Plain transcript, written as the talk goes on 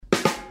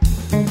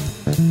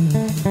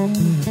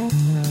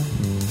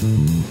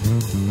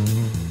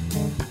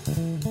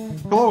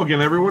Hello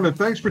again, everyone, and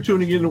thanks for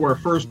tuning in to our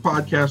first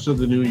podcast of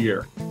the new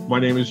year. My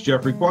name is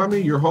Jeffrey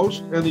Kwame, your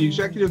host and the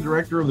Executive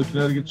Director of the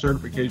Connecticut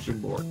Certification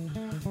Board.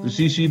 The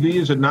CCB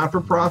is a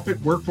not-for-profit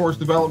workforce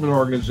development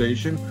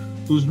organization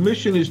whose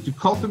mission is to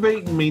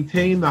cultivate and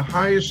maintain the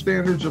highest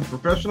standards of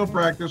professional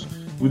practice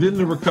within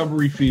the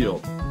recovery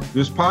field.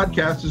 This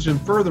podcast is in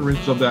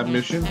furtherance of that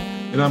mission,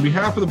 and on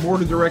behalf of the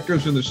Board of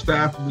Directors and the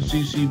staff of the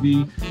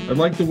CCB, I'd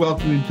like to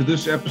welcome you to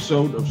this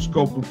episode of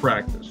Scope of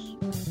Practice.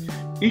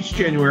 Each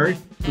January,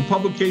 the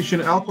publication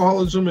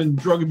Alcoholism and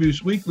Drug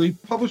Abuse Weekly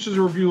publishes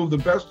a review of the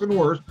best and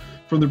worst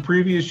from the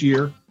previous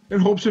year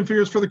and hopes and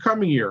fears for the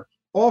coming year,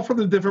 all from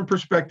the different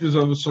perspectives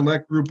of a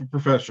select group of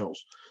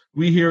professionals.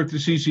 We here at the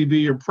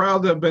CCB are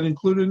proud to have been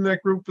included in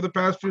that group for the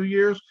past few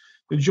years,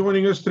 and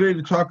joining us today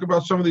to talk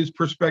about some of these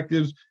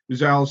perspectives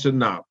is Allison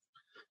Knopp.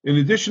 In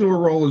addition to her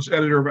role as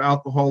editor of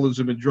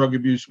Alcoholism and Drug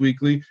Abuse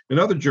Weekly and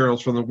other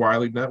journals from the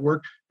Wiley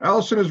Network,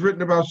 Allison has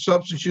written about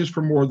substance use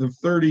for more than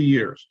 30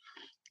 years.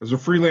 As a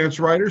freelance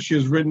writer, she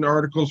has written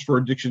articles for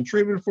Addiction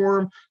Treatment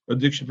Forum,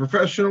 Addiction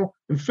Professional,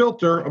 and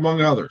Filter,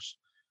 among others.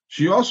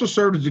 She also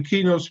served as a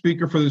keynote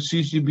speaker for the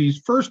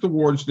CCB's first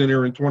awards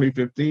dinner in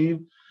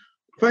 2015.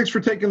 Thanks for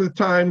taking the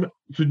time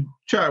to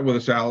chat with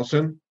us,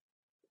 Allison.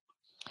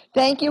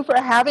 Thank you for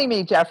having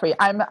me, Jeffrey.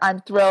 I'm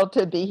thrilled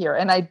to be here,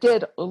 and I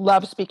did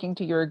love speaking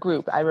to your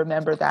group. I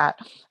remember that.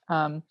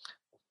 It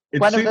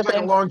seems like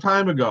a long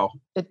time ago.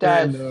 It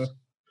does.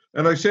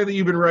 And I say that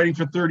you've been writing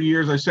for 30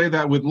 years. I say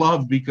that with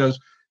love because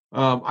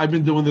I've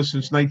been doing this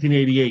since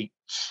 1988,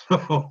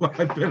 so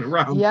I've been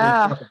around.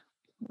 Yeah,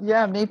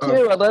 me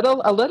too. A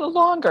little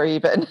longer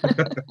even.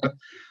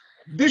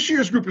 This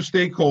year's group of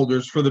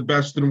stakeholders for the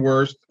best and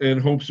worst and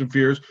hopes and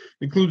fears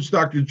includes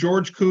Dr.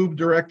 George Koob,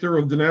 Director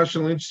of the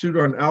National Institute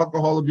on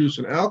Alcohol Abuse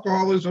and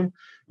Alcoholism,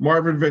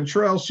 Marvin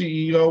Ventrell,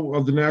 CEO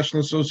of the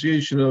National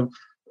Association of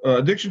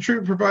Addiction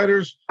Treatment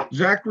Providers,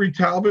 Zachary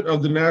Talbot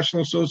of the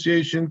National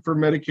Association for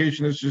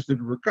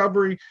Medication-Assisted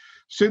Recovery,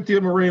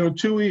 Cynthia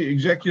Moreno-Tui,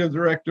 Executive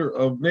Director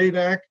of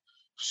NADAC,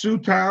 Sue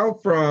Tao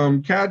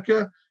from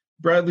CADCA,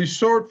 Bradley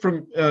Sort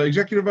from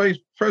Executive Vice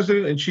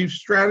President and Chief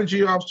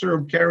Strategy Officer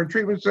of Caron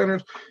Treatment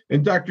Centers,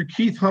 and Dr.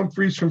 Keith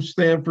Humphreys from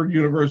Stanford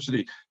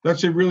University.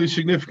 That's a really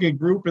significant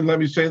group, and let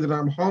me say that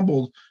I'm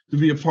humbled to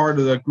be a part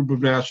of that group of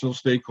national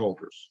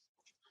stakeholders.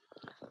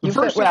 The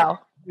first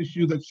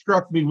issue that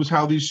struck me was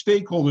how these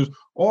stakeholders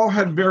all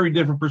had very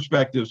different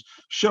perspectives,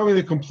 showing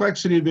the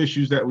complexity of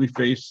issues that we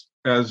face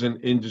as an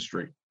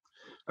industry.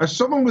 As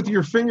someone with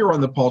your finger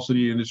on the pulse of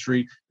the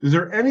industry, is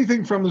there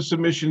anything from the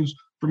submissions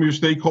from your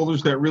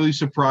stakeholders that really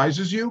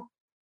surprises you?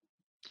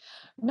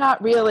 Not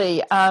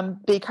really,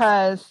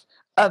 because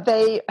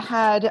they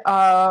had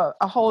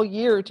a whole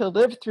year to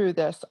live through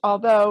this,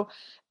 although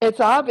it's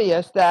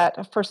obvious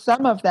that for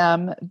some of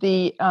them,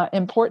 the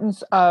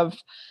importance of,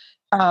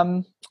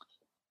 the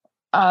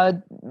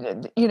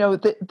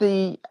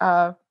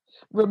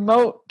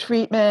remote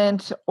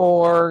treatment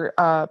or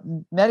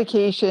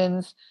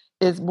medications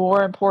is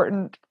more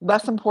important,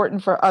 less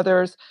important for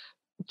others,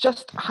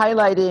 just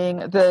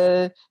highlighting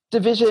the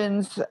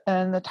divisions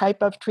and the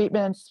type of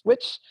treatments,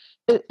 which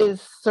is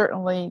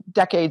certainly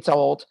decades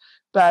old.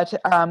 But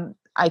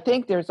I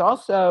think there's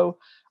also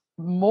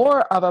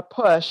more of a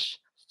push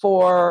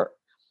for,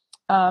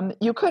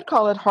 you could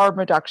call it harm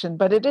reduction,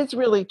 but it is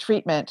really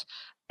treatment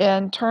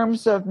in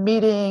terms of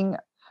meeting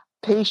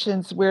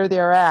patients where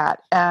they're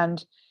at.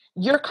 And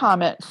your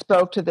comment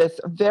spoke to this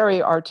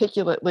very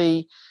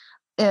articulately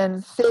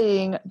in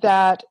saying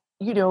that,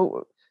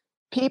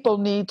 people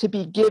need to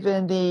be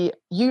given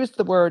use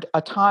the word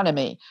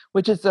autonomy,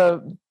 which is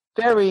a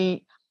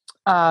very,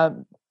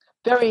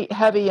 very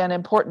heavy and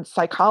important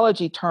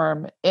psychology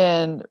term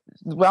in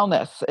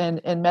wellness,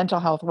 in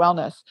mental health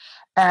wellness.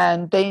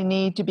 And they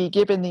need to be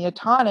given the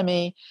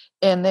autonomy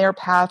in their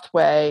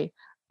pathway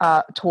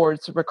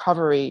towards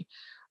recovery.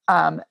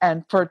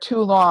 And for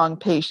too long,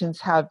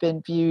 patients have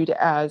been viewed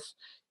as,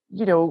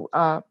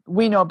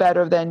 we know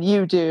better than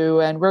you do,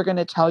 and we're going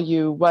to tell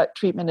you what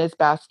treatment is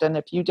best. And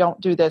if you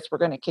don't do this, we're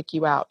going to kick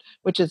you out,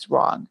 which is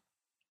wrong.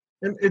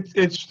 And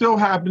it still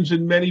happens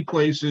in many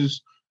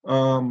places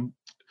that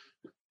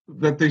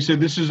they say,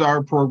 this is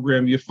our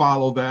program, you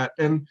follow that.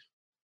 And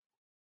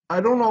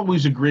I don't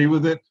always agree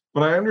with it,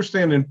 but I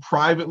understand in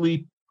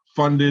privately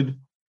funded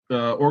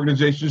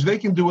organizations, they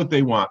can do what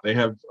they want.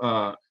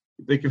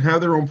 They can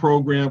have their own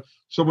program.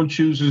 Someone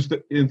chooses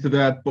into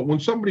that. But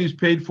when somebody's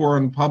paid for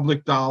on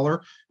public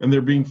dollar and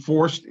they're being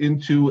forced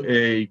into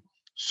a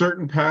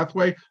certain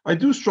pathway, I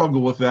do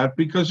struggle with that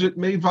because it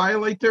may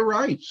violate their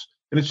rights.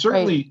 And it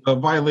certainly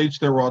violates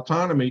their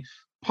autonomy.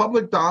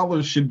 Public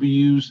dollars should be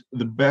used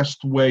the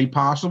best way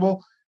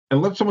possible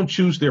and let someone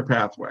choose their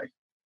pathway.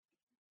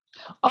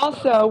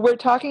 Also, we're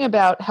talking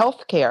about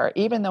healthcare.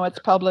 Even though it's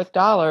public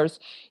dollars,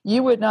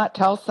 you would not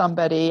tell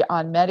somebody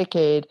on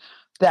Medicaid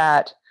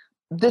that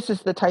this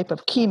is the type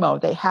of chemo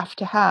they have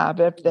to have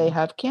if they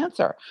have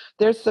cancer.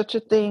 There's such a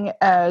thing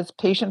as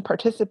patient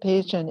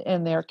participation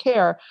in their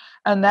care,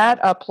 and that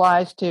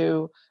applies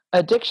to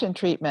addiction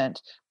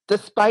treatment,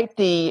 despite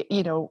the,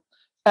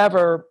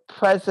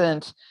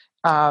 ever-present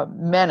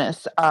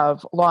menace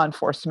of law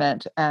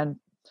enforcement and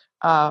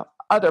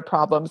other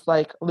problems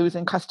like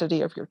losing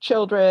custody of your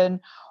children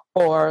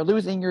or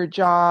losing your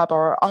job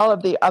or all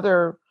of the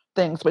other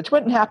things which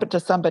wouldn't happen to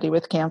somebody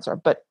with cancer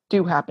but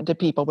do happen to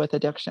people with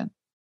addiction.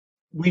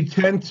 We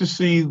tend to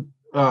see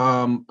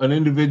an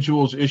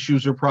individual's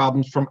issues or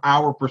problems from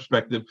our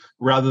perspective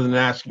rather than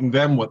asking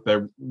them what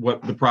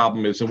the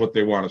problem is and what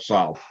they want to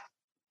solve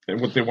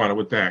and what they want to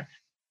attack.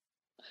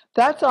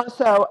 That's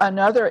also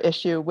another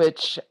issue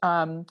which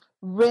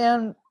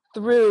ran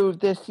through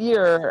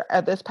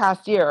this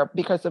past year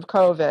because of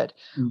COVID,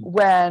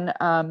 when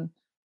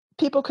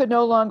people could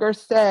no longer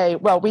say,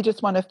 well, we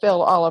just want to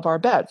fill all of our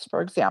beds,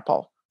 for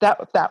example.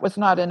 That was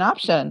not an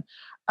option.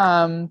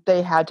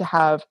 It had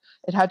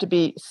to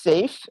be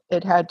safe,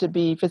 it had to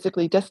be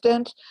physically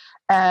distant.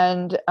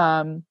 And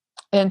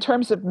in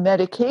terms of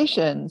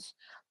medications,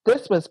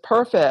 this was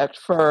perfect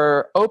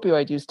for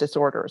opioid use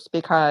disorders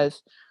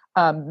because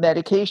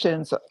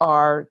medications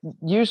are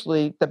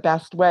usually the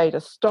best way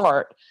to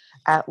start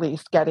at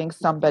least getting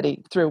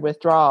somebody through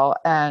withdrawal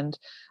and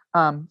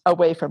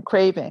away from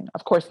craving.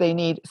 Of course, they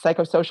need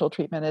psychosocial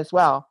treatment as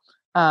well.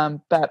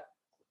 But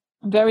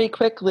very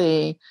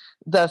quickly,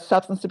 the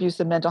Substance Abuse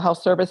and Mental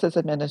Health Services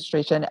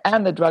Administration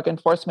and the Drug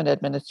Enforcement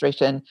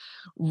Administration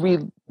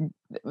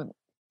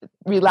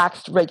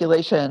relaxed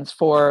regulations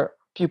for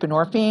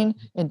buprenorphine.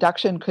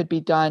 Induction could be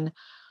done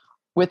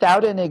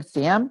without an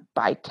exam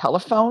by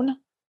telephone,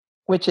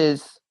 which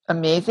is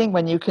amazing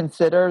when you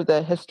consider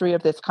the history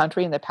of this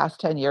country in the past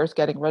 10 years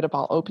getting rid of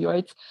all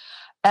opioids.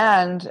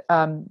 And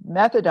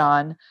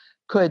methadone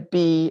could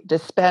be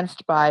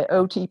dispensed by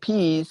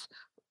OTPs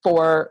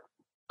for,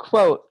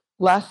 quote,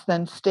 less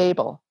than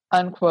stable,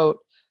 unquote,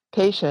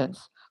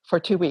 patients for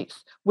 2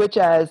 weeks, which,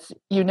 as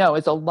you know,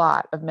 is a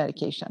lot of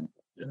medication.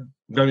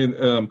 Yeah. I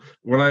mean,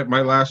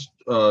 my last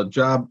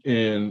job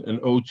in an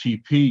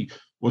OTP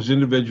was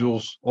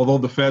individuals, although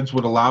the feds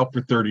would allow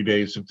for 30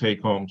 days of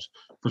take homes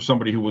for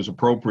somebody who was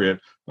appropriate,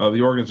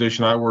 the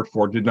organization I worked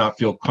for did not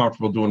feel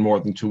comfortable doing more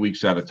than 2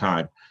 weeks at a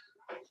time.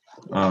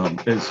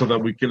 And so that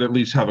we could at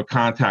least have a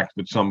contact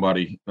with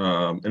somebody,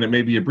 and it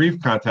may be a brief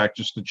contact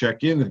just to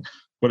check in,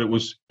 but it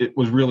was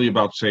really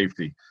about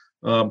safety.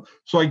 So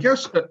I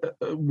guess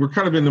we're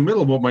kind of in the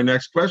middle of what my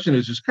next question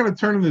is kind of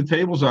turning the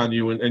tables on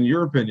you and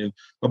your opinion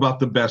about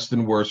the best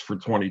and worst for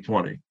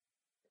 2020.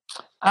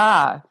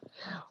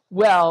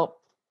 Well,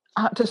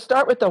 to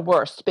start with the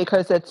worst,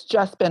 because it's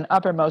just been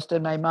uppermost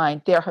in my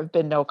mind, there have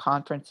been no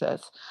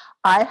conferences.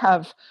 I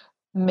have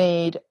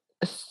made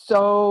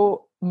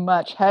so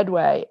much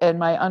headway in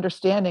my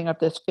understanding of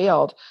this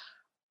field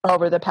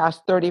over the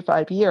past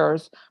 35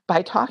 years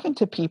by talking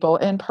to people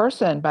in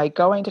person, by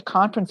going to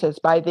conferences,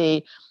 by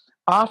the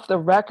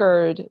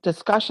off-the-record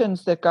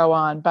discussions that go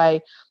on,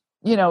 by,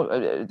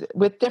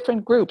 with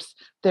different groups.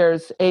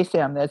 There's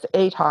ASAM, there's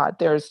ATOD,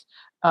 there's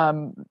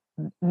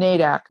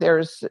NADAC,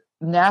 there's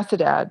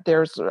NACIDAD,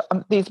 there's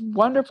these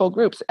wonderful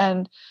groups,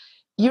 and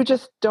you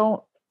just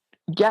don't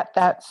get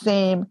that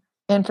same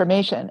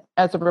information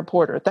as a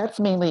reporter. That's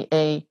mainly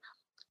a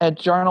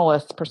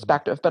journalist's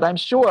perspective, but I'm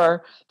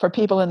sure for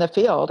people in the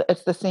field,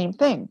 it's the same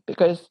thing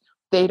because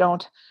they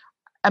don't.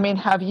 I mean,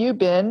 have you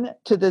been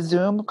to the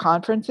Zoom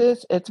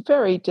conferences? It's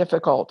very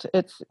difficult.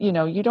 It's,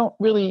 you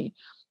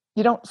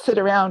don't sit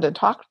around and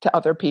talk to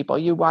other people.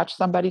 You watch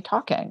somebody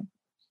talking.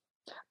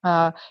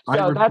 I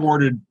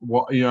recorded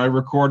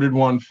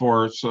one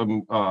for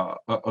some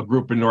a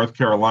group in North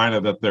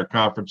Carolina that their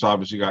conference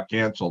obviously got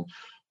canceled.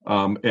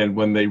 And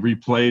when they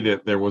replayed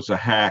it, there was a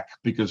hack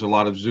because a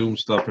lot of Zoom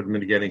stuff had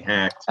been getting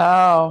hacked.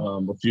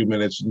 A few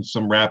minutes and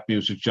some rap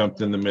music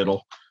jumped in the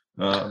middle.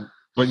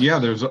 But yeah,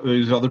 there's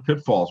other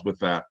pitfalls with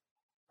that.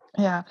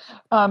 Yeah.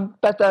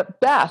 But the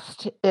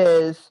best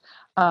is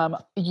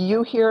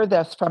you hear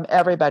this from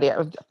everybody.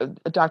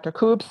 Dr.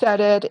 Koob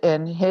said it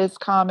in his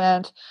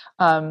comment.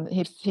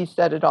 He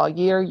said it all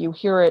year. You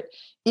hear it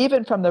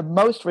even from the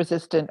most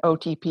resistant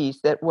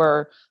OTPs that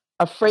were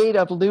afraid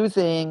of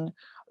losing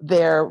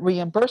their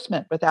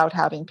reimbursement without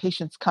having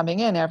patients coming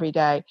in every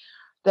day,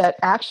 that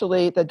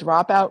actually the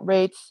dropout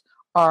rates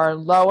are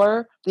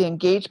lower, the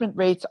engagement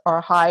rates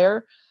are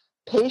higher.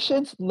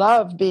 Patients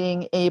love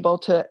being able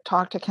to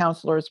talk to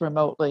counselors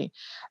remotely.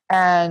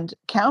 And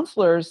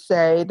counselors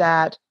say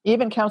that,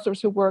 even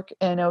counselors who work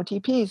in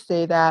OTPs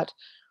say that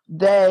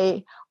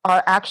they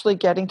are actually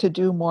getting to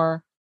do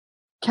more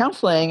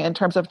counseling in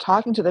terms of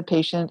talking to the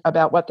patient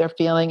about what they're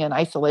feeling in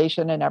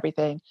isolation and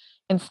everything,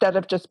 instead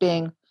of just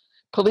being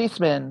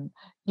policemen,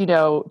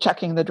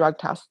 checking the drug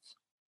tests.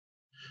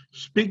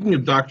 Speaking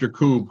of Dr.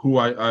 Koob, who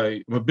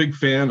I'm a big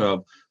fan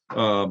of,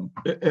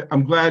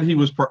 I'm glad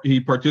he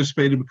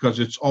participated because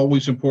it's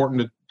always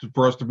important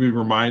for us to be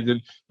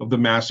reminded of the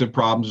massive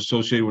problems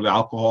associated with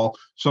alcohol.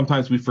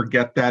 Sometimes we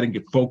forget that and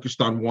get focused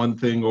on one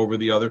thing over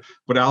the other,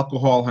 but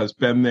alcohol has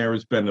been there.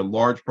 It's been a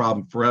large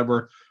problem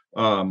forever.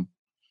 So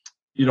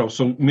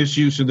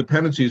misuse and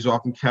dependency is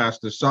often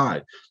cast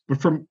aside.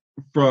 But from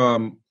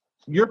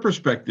your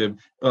perspective,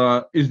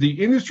 is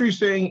the industry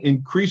staying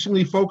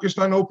increasingly focused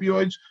on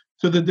opioids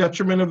to the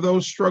detriment of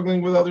those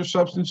struggling with other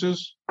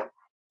substances?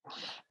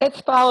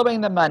 It's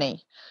following the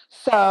money.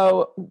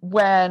 So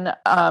when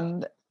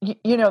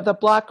the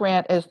block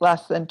grant is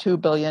less than $2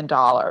 billion,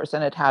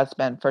 and it has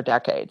been for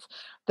decades.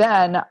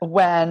 Then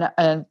when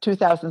in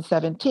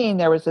 2017,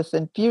 there was this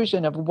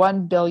infusion of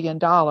 $1 billion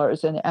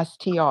in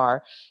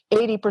STR,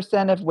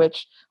 80% of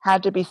which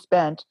had to be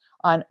spent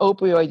on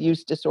opioid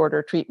use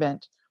disorder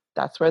treatment.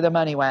 That's where the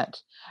money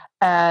went.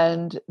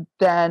 And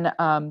then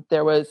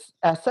there was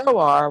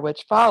SOR,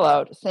 which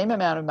followed, same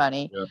amount of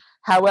money, Yeah.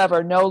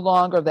 however, no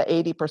longer the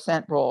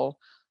 80% rule.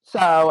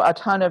 So a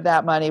ton of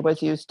that money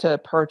was used to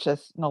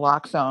purchase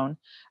naloxone,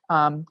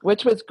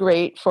 which was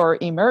great for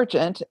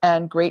Emergent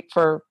and great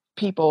for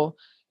people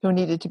who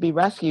needed to be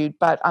rescued.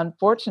 But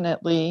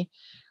unfortunately,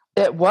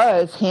 it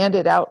was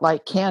handed out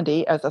like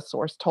candy, as a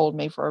source told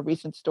me for a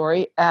recent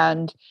story.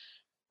 And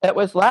it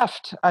was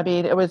left. I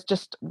mean, it was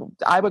just,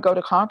 I would go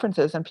to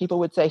conferences and people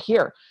would say,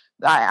 here,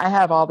 I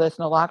have all this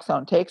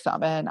naloxone, take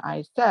some. And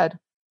I said,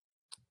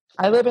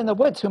 I live in the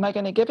woods. Who am I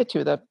going to give it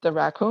to? The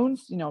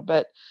raccoons?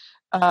 But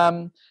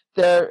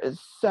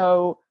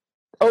so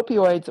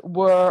opioids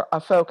were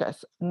a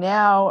focus.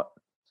 Now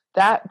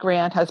that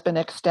grant has been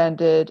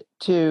extended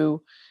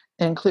to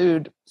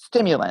include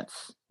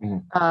stimulants.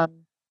 Mm-hmm.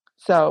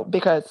 So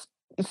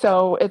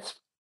it's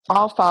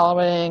all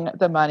following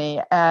the money,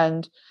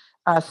 and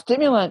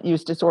stimulant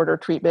use disorder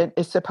treatment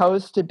is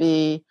supposed to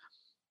be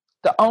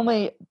the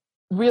only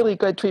really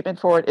good treatment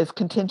for it is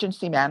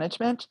contingency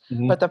management.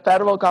 Mm-hmm. But the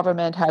federal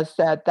government has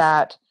said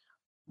that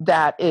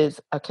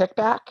is a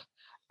kickback.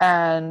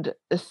 And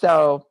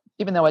so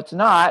even though it's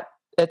not,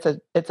 it's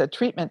a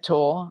treatment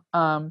tool.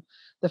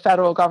 The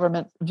federal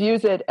government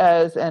views it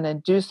as an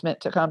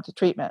inducement to come to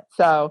treatment.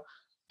 So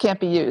can't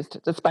be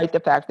used, despite the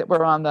fact that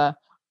we're on the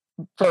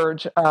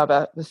verge of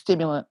a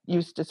stimulant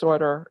use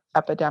disorder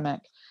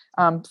epidemic.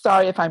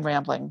 Sorry if I'm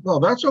rambling. No,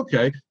 that's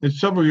okay. And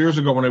several years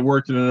ago when I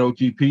worked in an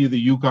OTP, the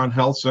Yukon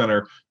Health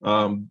Center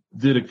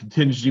did a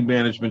contingency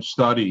management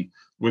study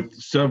with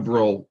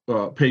several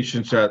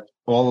patients at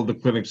all of the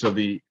clinics of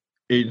the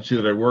agency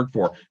that I worked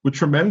for, with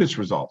tremendous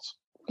results.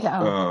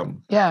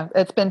 Yeah,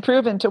 it's been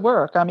proven to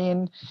work. I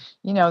mean,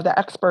 the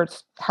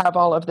experts have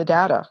all of the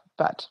data,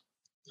 but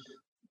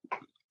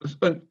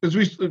as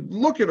we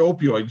look at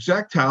opioids,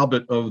 Zach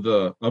Talbot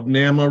of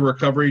NAMA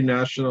Recovery,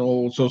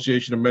 National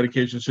Association of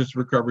Medication Assisted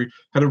Recovery,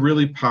 had a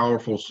really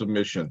powerful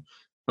submission.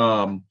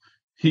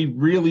 He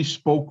really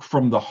spoke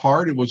from the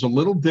heart. It was a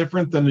little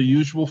different than the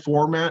usual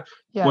format,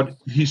 but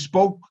he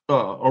spoke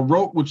or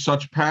wrote with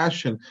such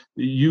passion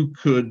that you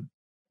could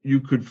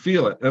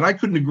feel it. And I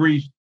couldn't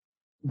agree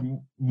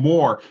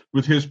more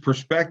with his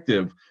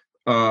perspective.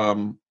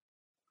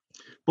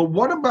 But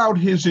what about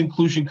his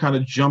inclusion kind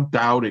of jumped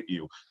out at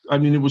you? I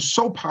mean, it was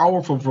so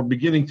powerful from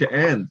beginning to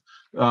end,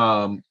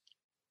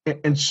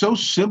 and so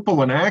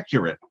simple and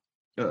accurate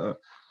that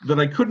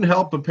I couldn't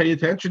help but pay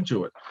attention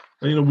to it.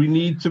 We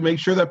need to make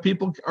sure that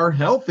people are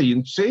healthy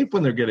and safe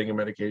when they're getting a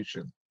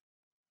medication.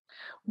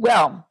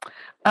 Well,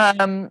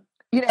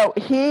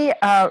 he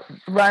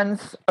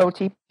runs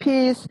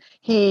OTPs.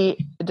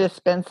 He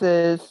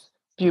dispenses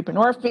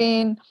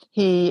buprenorphine.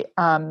 He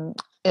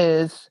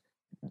is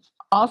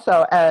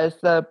also, as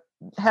the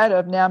head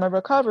of NAMA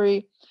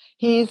Recovery,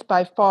 he's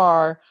by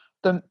far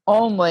the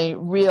only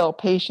real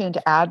patient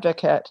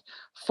advocate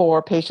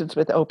for patients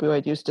with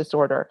opioid use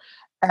disorder.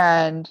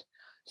 And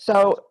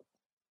so,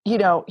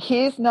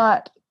 he's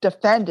not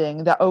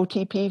defending the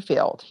OTP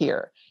field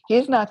here.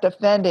 He's not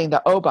defending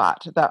the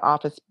OBOT, the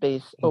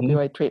office-based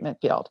opioid treatment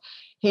field.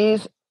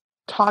 He's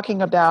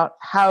talking about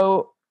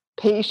how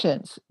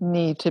patients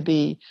need to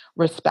be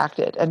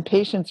respected and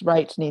patients'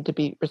 rights need to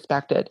be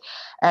respected.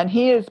 And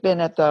he has been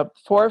at the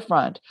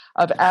forefront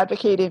of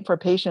advocating for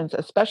patients,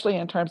 especially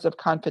in terms of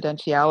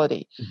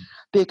confidentiality,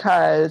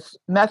 because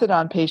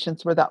methadone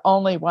patients were the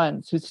only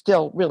ones who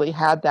still really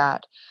had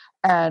that.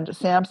 And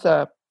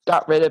SAMHSA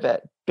got rid of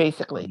it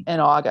basically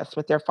in August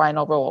with their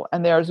final rule.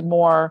 And there's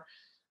more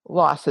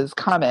losses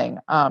coming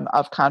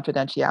of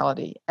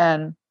confidentiality.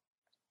 And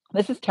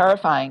this is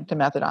terrifying to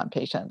methadone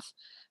patients.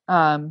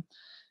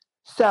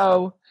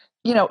 So,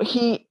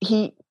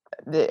 it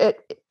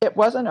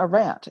wasn't a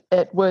rant.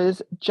 It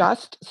was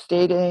just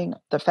stating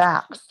the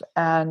facts.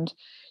 And,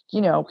 he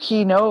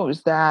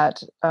knows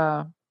that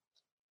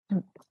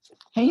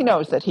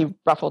he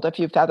ruffled a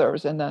few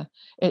feathers in the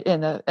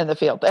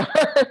field there.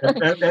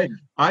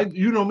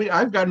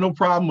 I've got no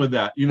problem with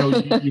that. You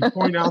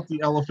point out the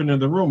elephant in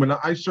the room, and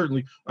I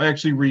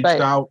actually reached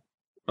out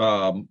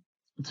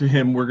to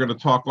him. We're going to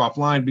talk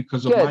offline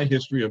because of my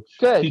history of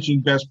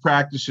teaching best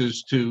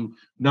practices to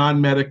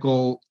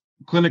non-medical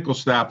clinical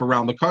staff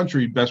around the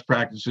country, best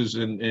practices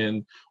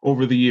in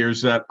over the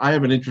years, that I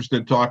have an interest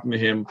in talking to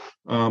him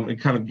and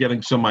kind of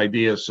getting some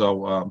ideas.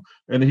 So,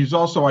 and he's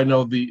also, I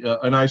know, an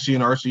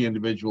ICNRC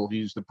individual.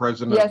 He's the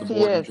president of the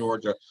board in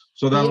Georgia.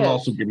 So that will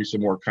also give me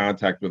some more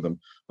contact with him.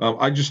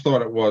 I just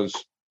thought it was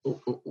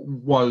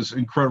was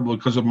incredible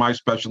because of my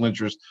special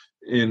interest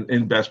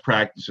in best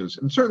practices.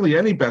 And certainly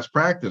any best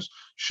practice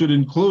should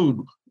include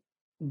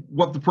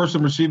what the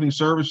person receiving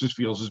services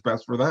feels is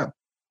best for them.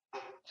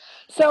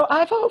 So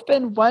I've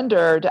often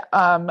wondered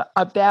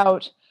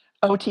about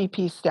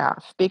OTP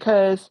staff,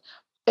 because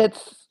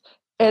it's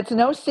it's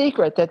no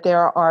secret that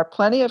there are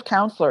plenty of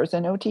counselors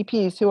and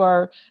OTPs who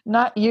are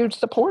not huge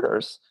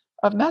supporters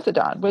of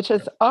methadone, which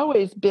has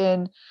always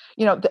been,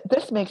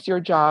 this makes your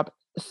job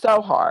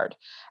so hard.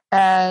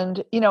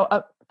 And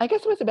I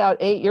guess it was about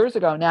 8 years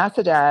ago,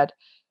 NASADAD,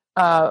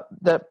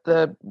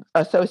 the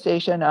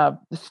Association of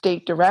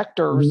State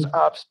Directors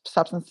of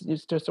Substance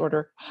Use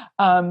Disorder,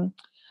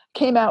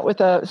 came out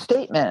with a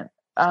statement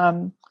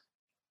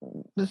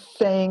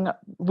saying,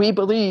 we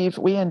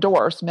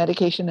endorse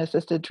medication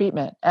assisted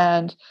treatment.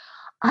 And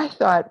I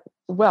thought,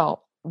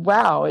 well,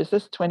 wow, is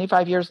this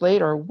 25 years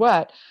later or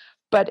what?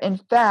 But in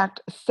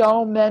fact,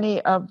 so many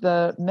of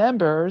the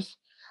members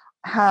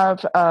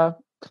have,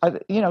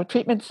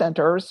 treatment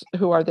centers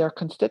who are their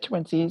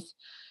constituencies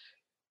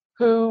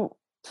who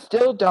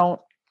still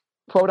don't,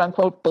 quote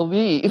unquote,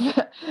 believe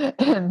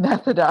in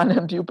methadone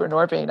and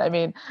buprenorphine. I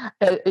mean,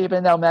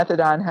 even though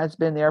methadone has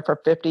been there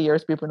for 50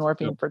 years,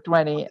 buprenorphine for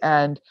 20,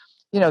 and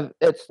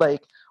it's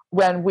like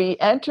when we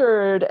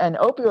entered an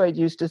opioid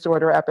use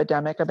disorder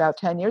epidemic about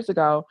 10 years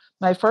ago,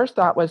 my first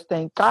thought was,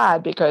 thank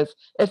God, because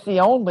it's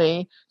the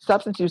only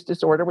substance use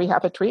disorder we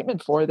have a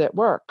treatment for that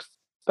works.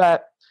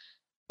 But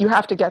you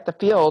have to get the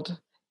field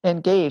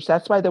engaged.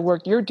 That's why the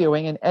work you're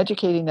doing and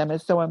educating them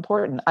is so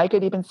important. I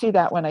could even see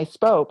that when I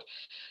spoke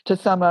to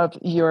some of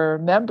your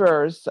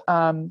members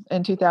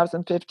in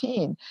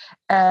 2015,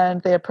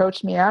 and they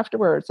approached me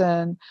afterwards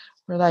and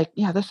were like,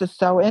 yeah, this is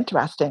so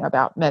interesting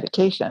about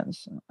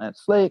medications.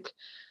 It's like,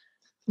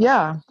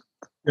 yeah.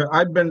 Yeah,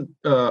 I've been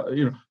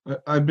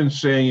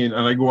saying, and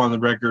I go on the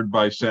record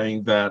by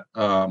saying that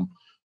the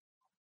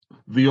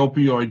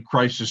opioid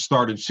crisis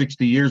started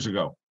 60 years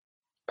ago.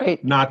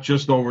 Right. Not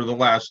just over the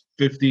last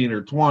 15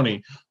 or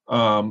 20,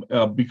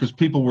 because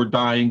people were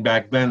dying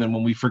back then, and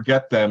when we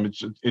forget them,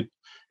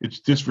 it's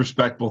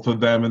disrespectful to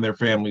them and their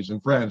families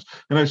and friends.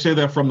 And I say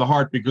that from the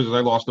heart because I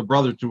lost a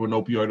brother to an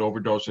opioid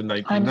overdose in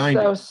 1990.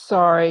 I'm so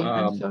sorry.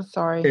 I'm so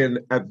sorry. And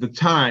at the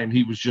time,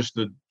 he was just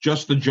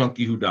the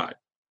junkie who died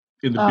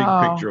in the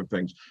big picture of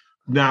things.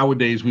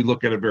 Nowadays, we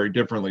look at it very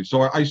differently.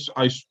 So I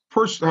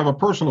have a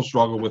personal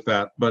struggle with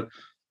that, but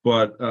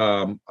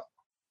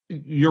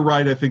you're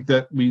right. I think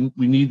that we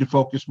need to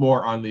focus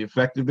more on the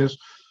effectiveness.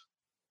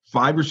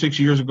 5 or 6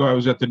 years ago, I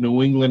was at the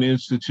New England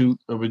Institute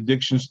of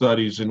Addiction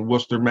Studies in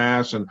Worcester,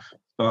 Mass., and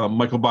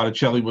Michael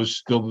Botticelli was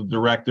still the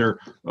director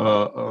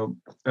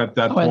at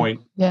that point.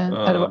 Yeah,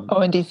 at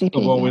ONDCP.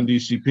 Of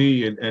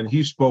ONDCP, and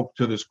he spoke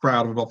to this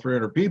crowd of about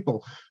 300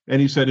 people,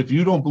 and he said, if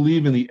you don't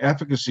believe in the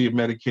efficacy of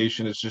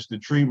medication-assisted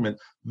treatment,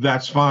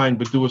 that's fine,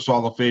 but do us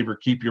all a favor,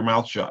 keep your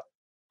mouth shut.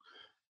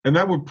 And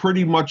that were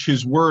pretty much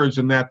his words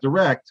in that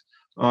direct.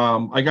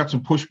 I got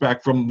some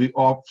pushback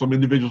from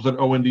individuals at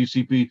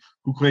ONDCP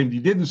who claimed he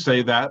didn't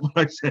say that. But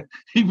I said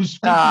he was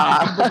speaking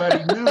to people that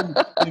he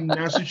knew in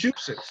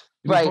Massachusetts,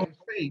 in his home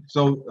state.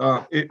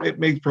 So it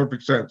makes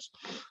perfect sense.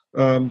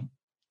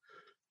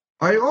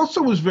 I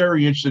also was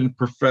very interested in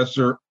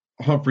Professor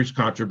Humphrey's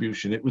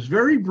contribution. It was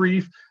very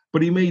brief,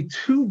 but he made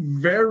two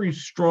very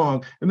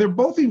strong, and they're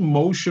both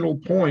emotional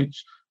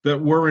points that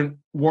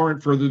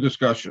warrant further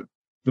discussion.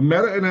 The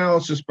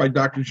meta-analysis by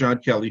Dr. John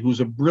Kelly,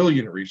 who's a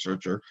brilliant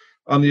researcher,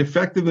 on the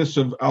effectiveness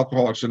of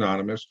Alcoholics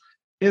Anonymous,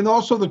 and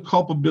also the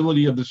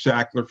culpability of the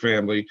Sackler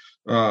family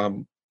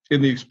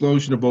in the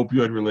explosion of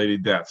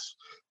opioid-related deaths.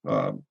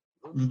 The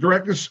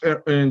directness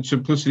and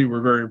simplicity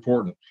were very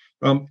important.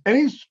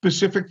 Any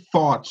specific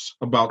thoughts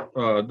about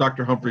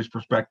Dr. Humphrey's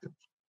perspective?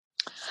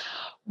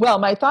 Well,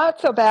 my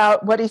thoughts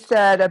about what he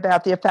said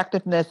about the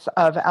effectiveness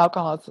of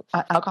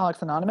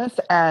Alcoholics Anonymous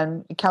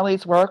and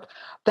Kelly's work,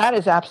 that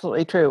is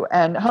absolutely true.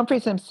 And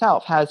Humphreys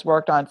himself has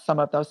worked on some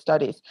of those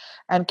studies.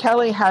 And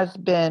Kelly has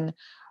been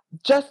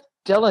just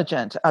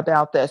diligent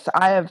about this.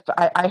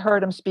 I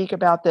heard him speak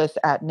about this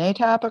at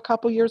NATAP a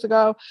couple years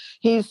ago.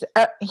 He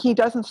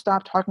doesn't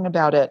stop talking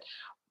about it.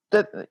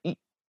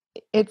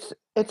 It's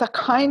a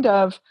kind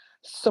of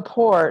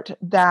support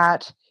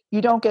that you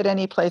don't get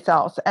anyplace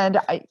else. And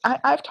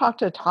I've talked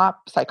to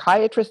top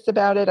psychiatrists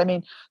about it. I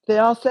mean, they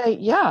all say,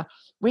 yeah,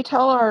 we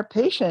tell our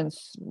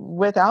patients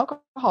with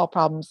alcohol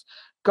problems,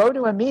 go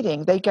to a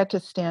meeting. They get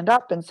to stand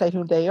up and say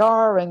who they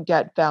are and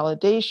get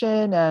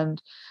validation. And,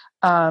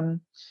 I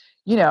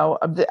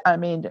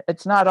mean,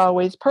 it's not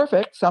always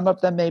perfect. Some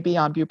of them may be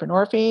on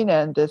buprenorphine,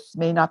 and this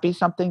may not be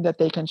something that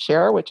they can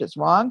share, which is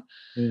wrong.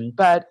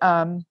 But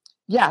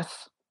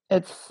yes,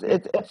 it's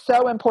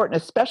so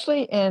important,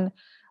 especially in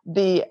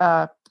the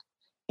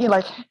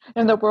like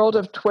in the world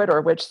of Twitter,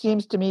 which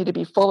seems to me to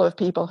be full of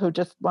people who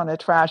just want to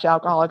trash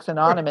Alcoholics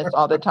Anonymous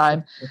all the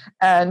time,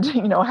 and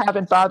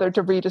haven't bothered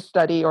to read a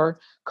study or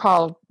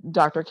call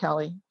Dr.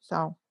 Kelly.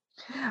 So,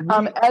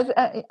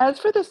 as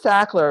for the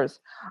Sacklers,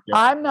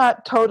 I'm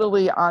not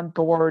totally on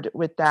board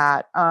with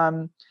that.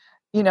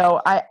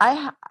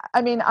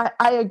 I mean,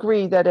 I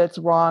agree that it's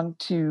wrong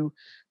to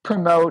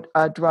promote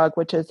a drug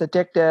which is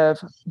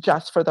addictive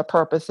just for the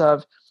purpose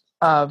of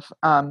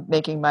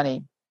making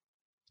money.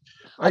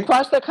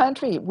 Across the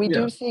country, we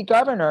do see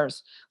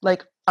governors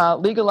like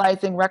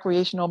legalizing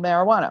recreational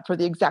marijuana for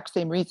the exact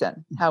same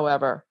reason,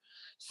 however.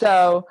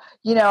 So,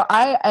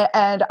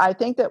 I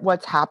think that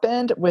what's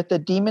happened with the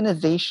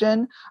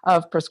demonization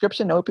of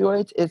prescription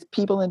opioids is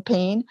people in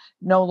pain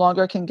no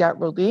longer can get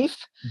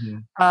relief.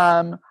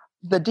 The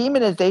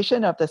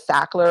demonization of the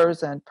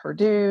Sacklers and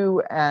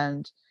Purdue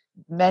and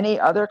many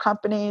other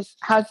companies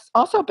has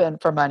also been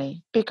for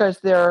money,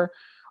 because there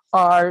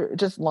are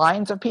just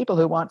lines of people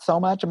who want so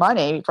much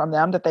money from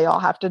them that they all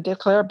have to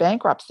declare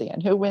bankruptcy.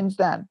 And who wins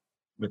then?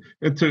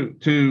 And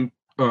to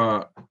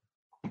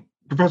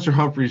Professor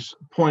Humphrey's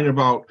point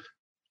about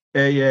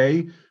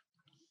AA,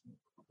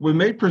 when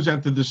they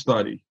presented the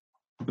study,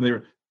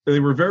 they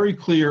were very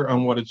clear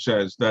on what it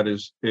says. That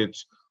is,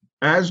 it's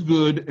as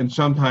good and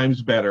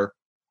sometimes better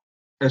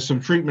as some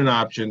treatment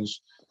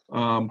options,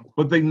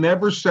 but they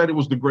never said it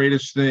was the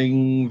greatest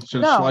thing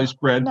since sliced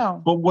bread.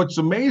 No. But what's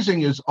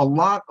amazing is a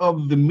lot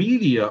of the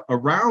media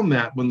around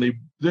that, when they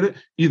did it,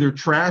 either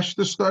trashed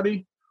the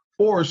study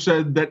or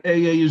said that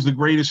AA is the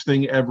greatest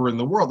thing ever in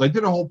the world. They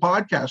did a whole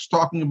podcast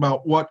talking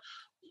about what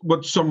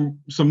some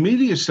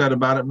media said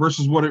about it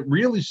versus what it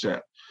really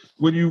said.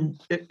 What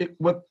it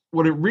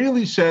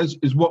really says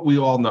is what we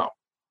all know,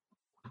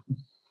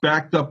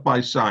 backed up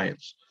by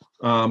science,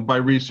 by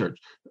research.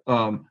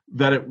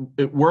 That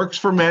it works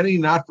for many,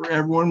 not for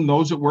everyone.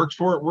 Those it works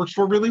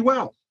for really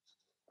well.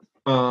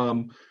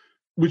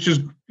 Which is,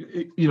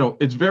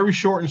 it's very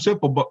short and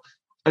simple. But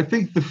I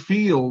think the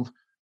field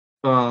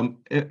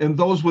and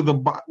those with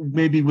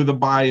maybe with a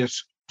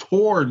bias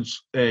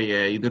towards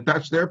AA,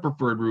 that's their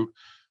preferred route,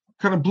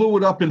 kind of blew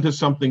it up into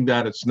something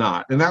that it's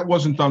not. And that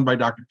wasn't done by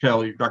Dr.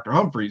 Kelly or Dr.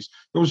 Humphreys.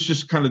 It was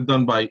just kind of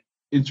done by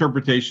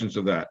interpretations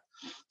of that.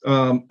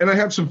 And I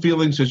have some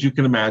feelings, as you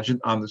can imagine,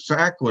 on the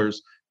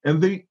Sacklers.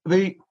 And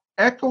they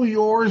echo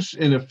yours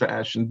in a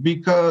fashion,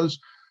 because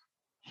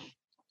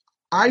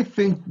I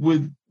think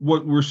with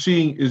what we're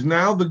seeing is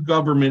now the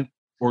government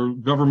or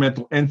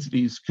governmental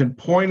entities can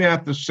point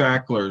at the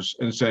Sacklers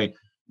and say,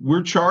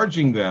 we're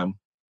charging them,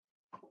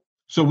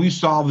 so we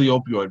solve the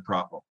opioid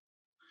problem.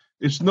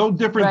 It's no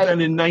different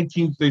than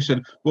they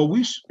said, well,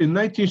 in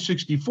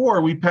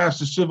 1964, we passed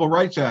the Civil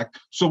Rights Act,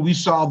 so we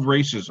solved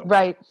racism.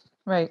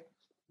 Right.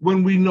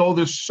 When we know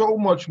there's so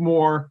much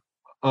more.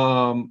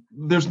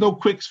 There's no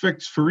quick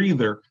fix for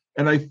either.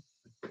 And I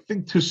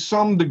think to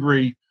some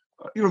degree,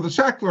 the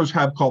Sacklers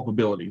have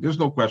culpability. There's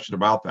no question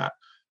about that.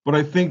 But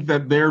I think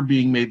that they're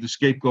being made the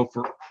scapegoat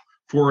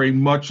for a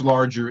much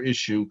larger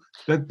issue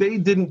that they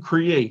didn't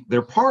create.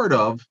 They're part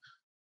of,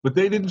 but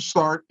they didn't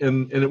start,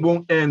 and it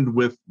won't end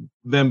with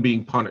them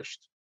being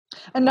punished.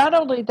 And not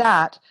only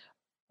that,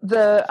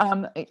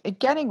 the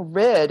getting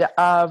rid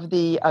of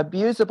the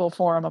abusable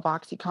form of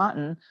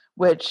OxyContin,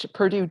 which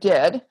Purdue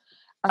did,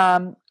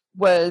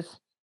 was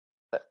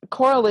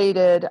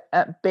correlated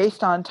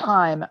based on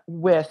time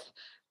with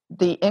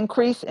the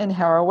increase in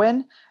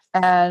heroin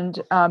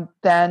and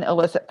then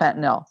illicit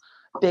fentanyl,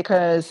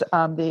 because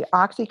the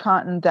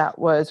OxyContin that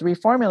was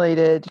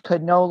reformulated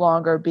could no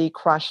longer be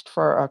crushed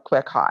for a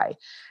quick high.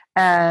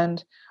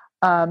 And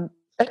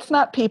it's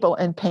not people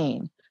in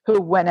pain who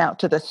went out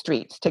to the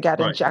streets to get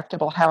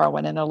injectable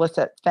heroin and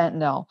illicit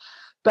fentanyl.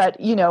 But,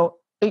 you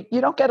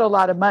don't get a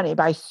lot of money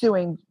by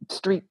suing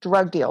street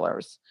drug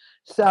dealers.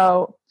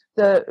 So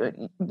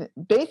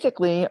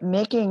basically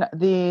making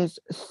these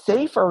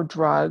safer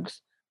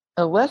drugs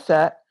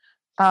illicit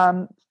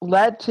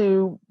led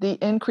to the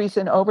increase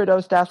in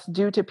overdose deaths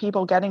due to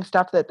people getting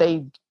stuff that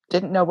they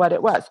didn't know what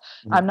it was.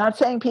 Mm-hmm. I'm not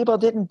saying people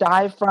didn't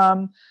die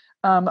from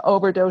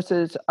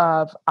overdoses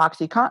of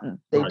OxyContin.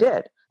 They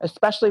did,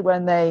 especially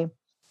when they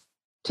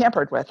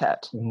tampered with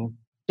it,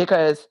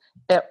 because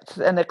it's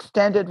an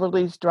extended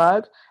release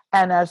drug.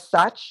 And as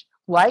such,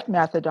 like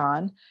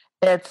methadone,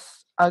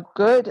 it's a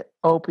good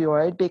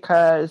opioid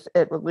because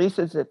it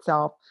releases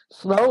itself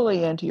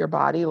slowly into your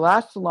body,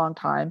 lasts a long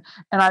time.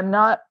 And I'm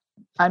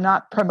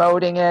not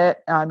promoting it.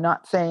 I'm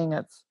not saying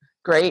it's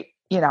great.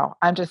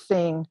 I'm just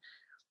saying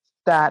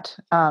that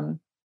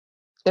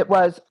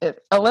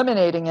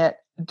eliminating it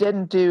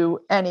didn't do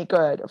any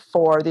good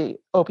for the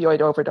opioid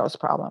overdose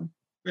problem.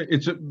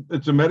 It's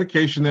a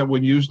medication that,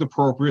 when used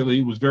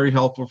appropriately, was very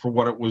helpful for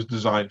what it was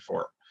designed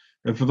for,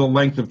 and for the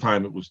length of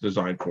time it was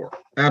designed for.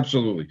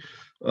 Absolutely.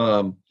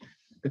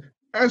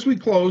 As we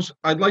close,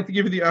 I'd like to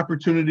give you the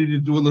opportunity to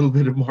do a little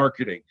bit of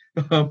marketing.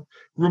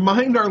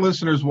 Remind our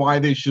listeners why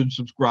they should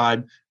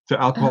subscribe to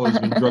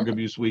Alcoholism and Drug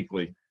Abuse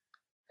Weekly.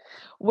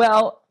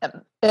 Well,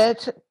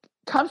 it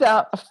comes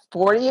out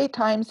 48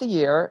 times a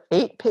year,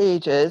 8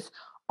 pages,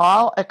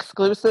 all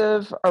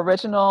exclusive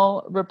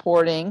original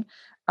reporting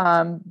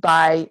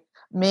by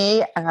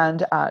me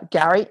and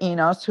Gary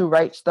Enos, who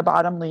writes The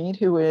Bottom Lead,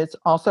 who is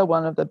also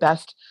one of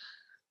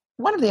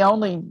the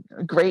only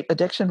great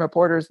addiction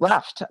reporters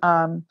left.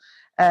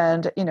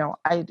 And,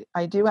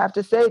 I do have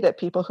to say that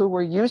people who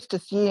were used to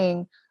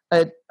seeing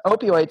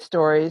opioid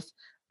stories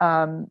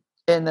in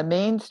the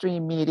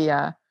mainstream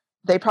media,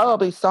 they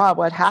probably saw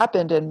what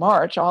happened in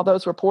March. All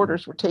those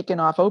reporters were taken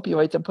off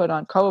opioids and put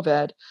on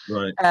COVID.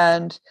 Right.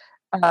 And,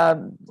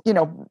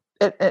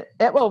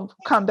 it will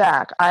come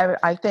back.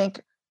 I think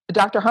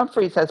Dr.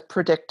 Humphreys has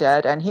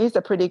predicted, and he's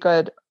a pretty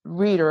good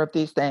reader of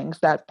these things,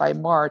 that by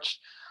March,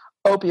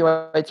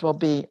 opioids will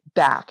be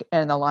back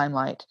in the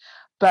limelight.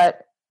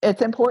 But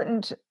it's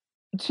important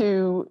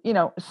to,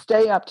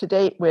 stay up to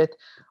date with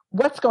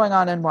what's going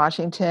on in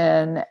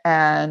Washington.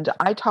 And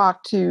I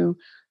talked to,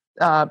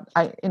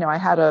 I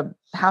had a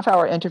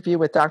half-hour interview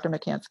with Dr.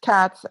 McCants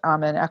Katz,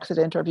 an exit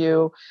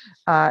interview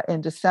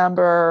in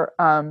December.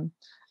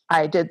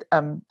 I did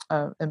an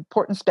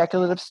important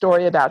speculative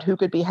story about who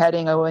could be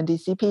heading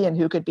ONDCP and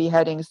who could be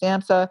heading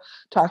SAMHSA,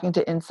 talking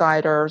to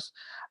insiders.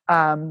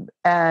 And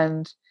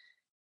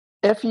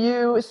if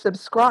you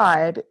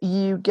subscribe,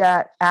 you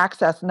get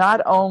access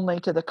not only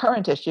to the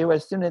current issue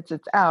as soon as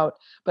it's out,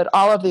 but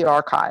all of the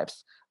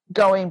archives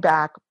going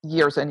back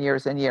years and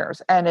years and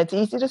years. And it's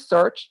easy to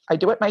search. I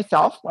do it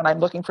myself when I'm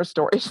looking for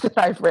stories that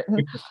I've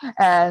written.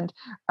 And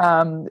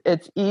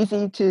it's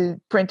easy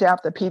to print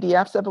out the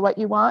PDFs of what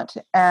you want.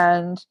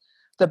 And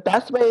the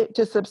best way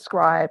to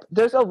subscribe,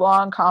 there's a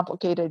long,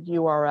 complicated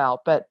URL,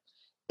 but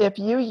if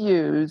you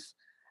use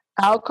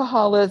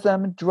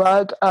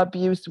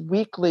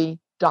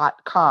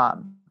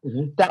alcoholismdrugabuseweekly.com,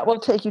 that will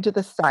take you to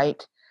the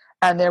site,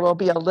 and there will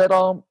be a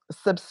little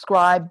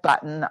subscribe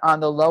button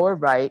on the lower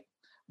right.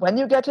 When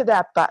you get to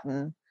that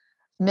button,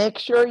 make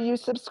sure you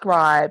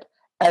subscribe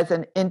as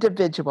an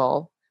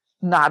individual,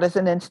 not as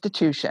an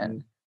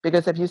institution.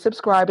 Because if you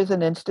subscribe as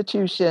an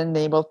institution,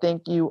 they will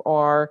think you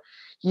are,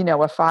 a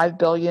 $5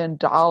 billion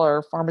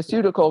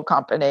pharmaceutical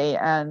company.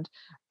 And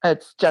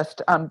it's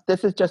just,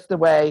 this is just the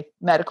way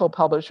medical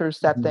publishers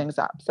set things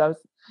up. So,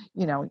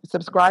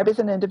 subscribe as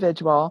an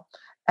individual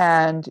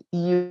and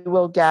you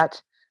will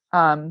get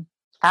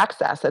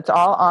access. It's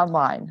all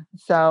online.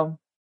 So.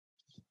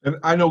 And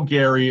I know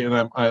Gary,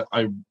 and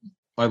I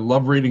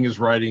love reading his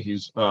writing.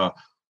 He's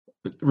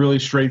really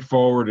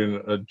straightforward and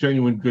a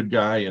genuine good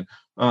guy.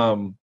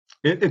 And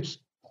it's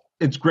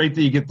great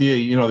that you get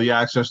the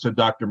access to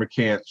Dr.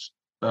 McCants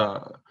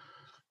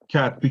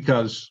Kat,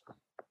 because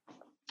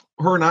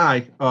her and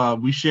I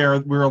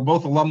we're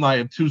both alumni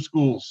of two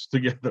schools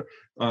together.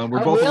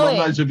 We're both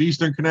alumni of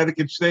Eastern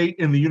Connecticut State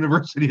and the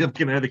University of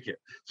Connecticut.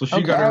 So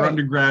she got her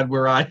undergrad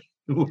where I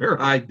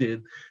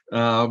did.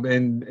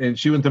 And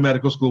she went to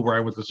medical school where I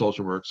went to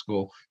social work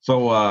school.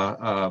 So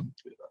I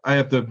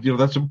have to,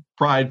 that's a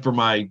pride for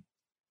my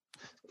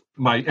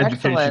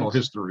educational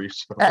history.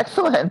 So.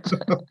 Excellent.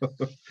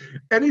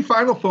 Any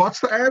final thoughts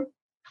to add?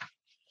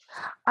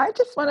 I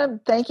just want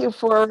to thank you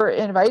for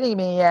inviting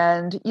me.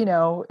 And,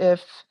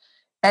 if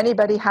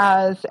anybody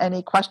has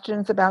any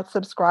questions about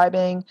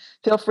subscribing,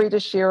 feel free to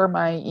share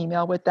my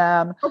email with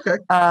them. Okay.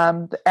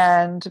 And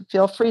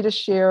feel free to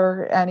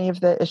share any of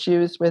the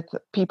issues with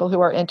people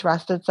who are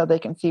interested so they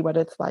can see what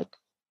it's like.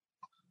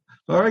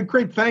 All right,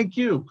 great. Thank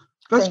you.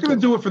 That's going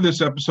to do it for this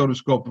episode of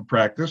Scope of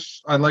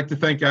Practice. I'd like to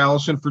thank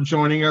Allison for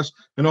joining us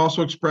and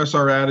also express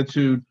our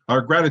gratitude,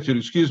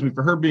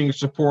 for her being a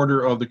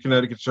supporter of the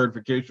Connecticut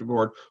Certification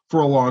Board for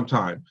a long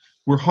time.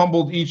 We're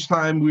humbled each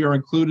time we are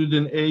included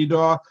in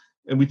ADAW,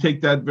 and we take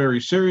that very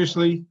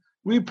seriously.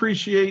 We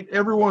appreciate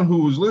everyone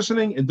who is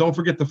listening, and don't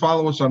forget to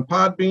follow us on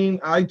Podbean,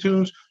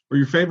 iTunes, or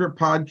your favorite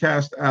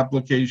podcast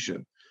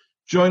application.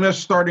 Join us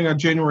starting on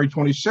January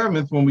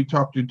 27th when we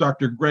talk to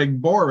Dr. Greg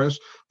Boris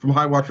from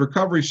Highwatch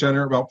Recovery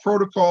Center about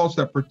protocols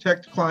that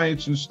protect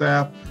clients and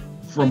staff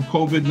from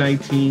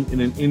COVID-19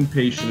 in an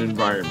inpatient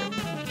environment.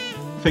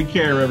 Take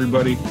care,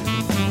 everybody.